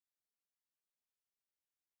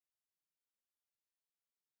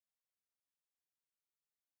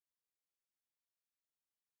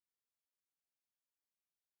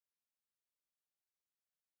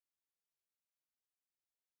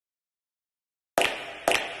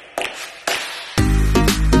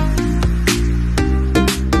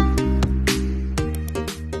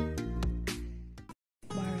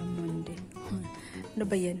Ano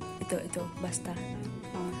ba yan? Ito. Basta.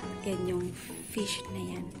 Yan yung fish na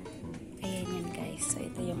yan. Ayan yan guys. So,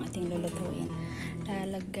 ito yung ating lulutuin.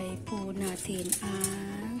 Lalagyan po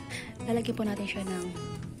natin siya ng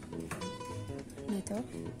ito.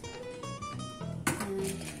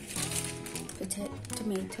 And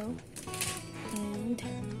tomato. And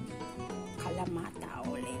kalamata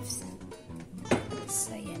olives.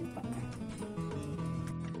 So, yan pa.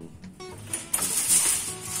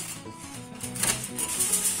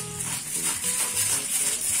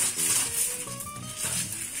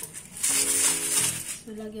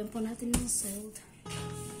 So, lagyan po natin ng salt.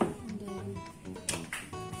 And then,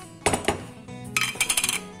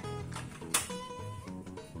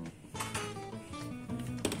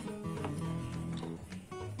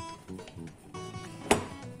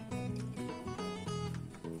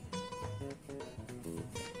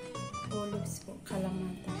 olives po,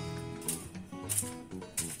 kalamata.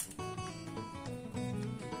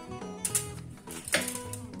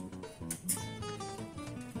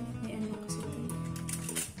 May ano kasi ito.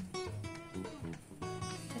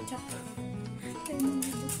 Chachak. Kaya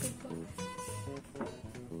nalulog ko po.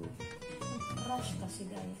 Rush kasi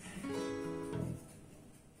guys.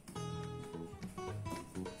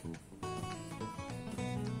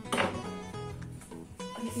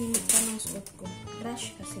 Ang init pa ng suot ko.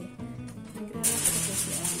 Rush kasi. Nagra-rush kasi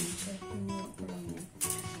si Anne. So, pinuha ko lang yan.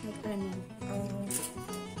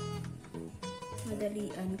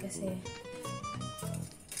 Madalian kasi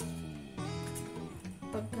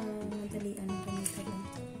pagka madalian ganito lang.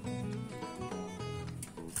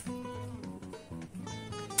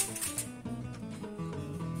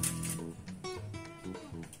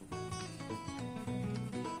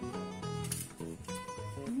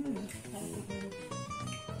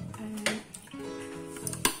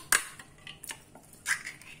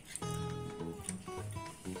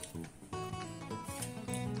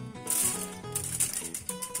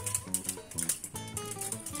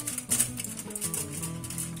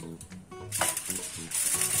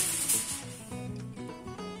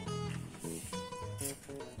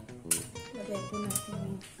 Lagay po natin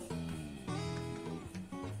yung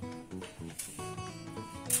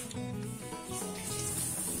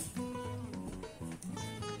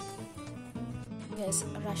guys,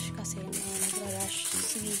 rush kasi nagra-rush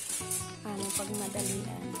si pag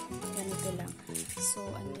madalian ganito lang. So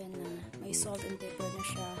andyan na, may salt and pepper na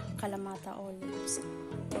siya, kalamata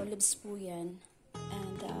olives po yan,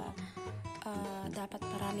 and dapat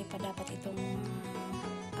marami pa dapat itong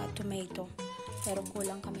tomato, pero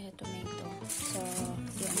kulang kami sa tomato. So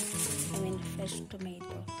yan, I mean fresh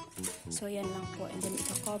tomato. So yan lang po, and then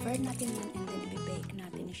ito-cover natin yan, and then i-bake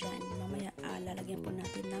natin siya, and mamaya lalagyan po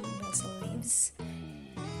natin ng basil leaves.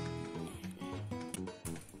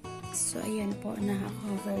 So ayan po,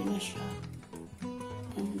 naka-cover na siya,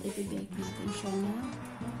 and i-bake natin siya na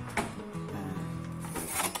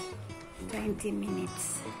 20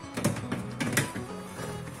 minutes.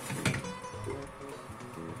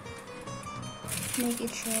 Make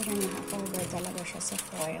it sure na naka-cover talaga siya sa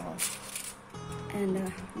foil. And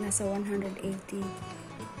nasa 180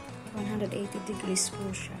 degrees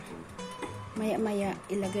po siya. Maya-maya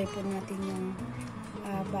ilagay po natin yung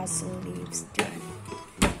basil leaves dyan.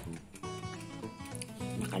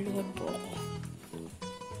 Nakaluhod po ako.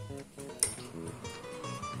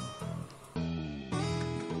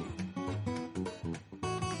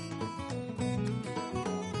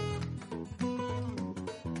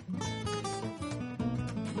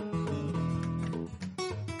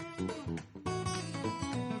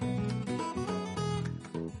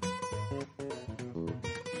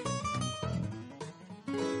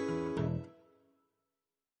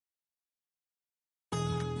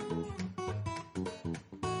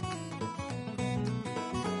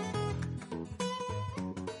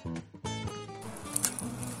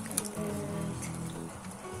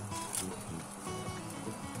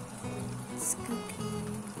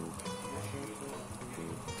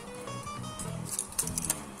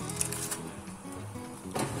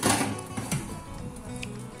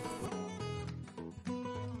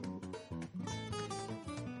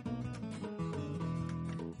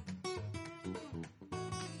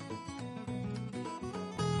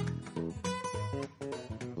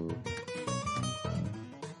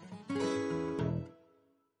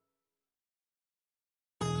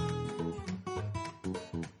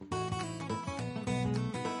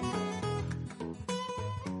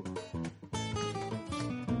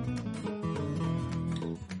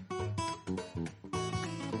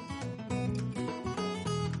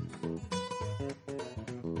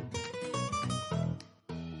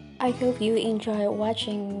 I hope you enjoy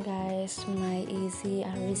watching guys my easy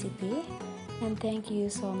recipe, And thank you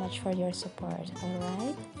so much for your support,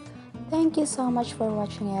 alright? Thank you so much for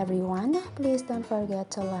watching, everyone. Please don't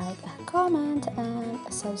forget to like, comment, and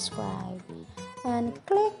subscribe. And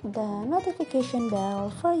click the notification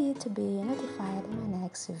bell for you to be notified in my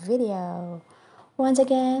next video. Once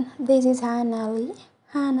again, this is Hana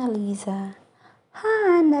Liza.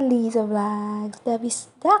 Hana Liza Vlogs, the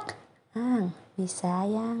Bisdak ang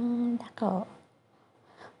Bisayang Dako.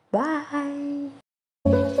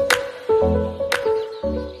 Bye!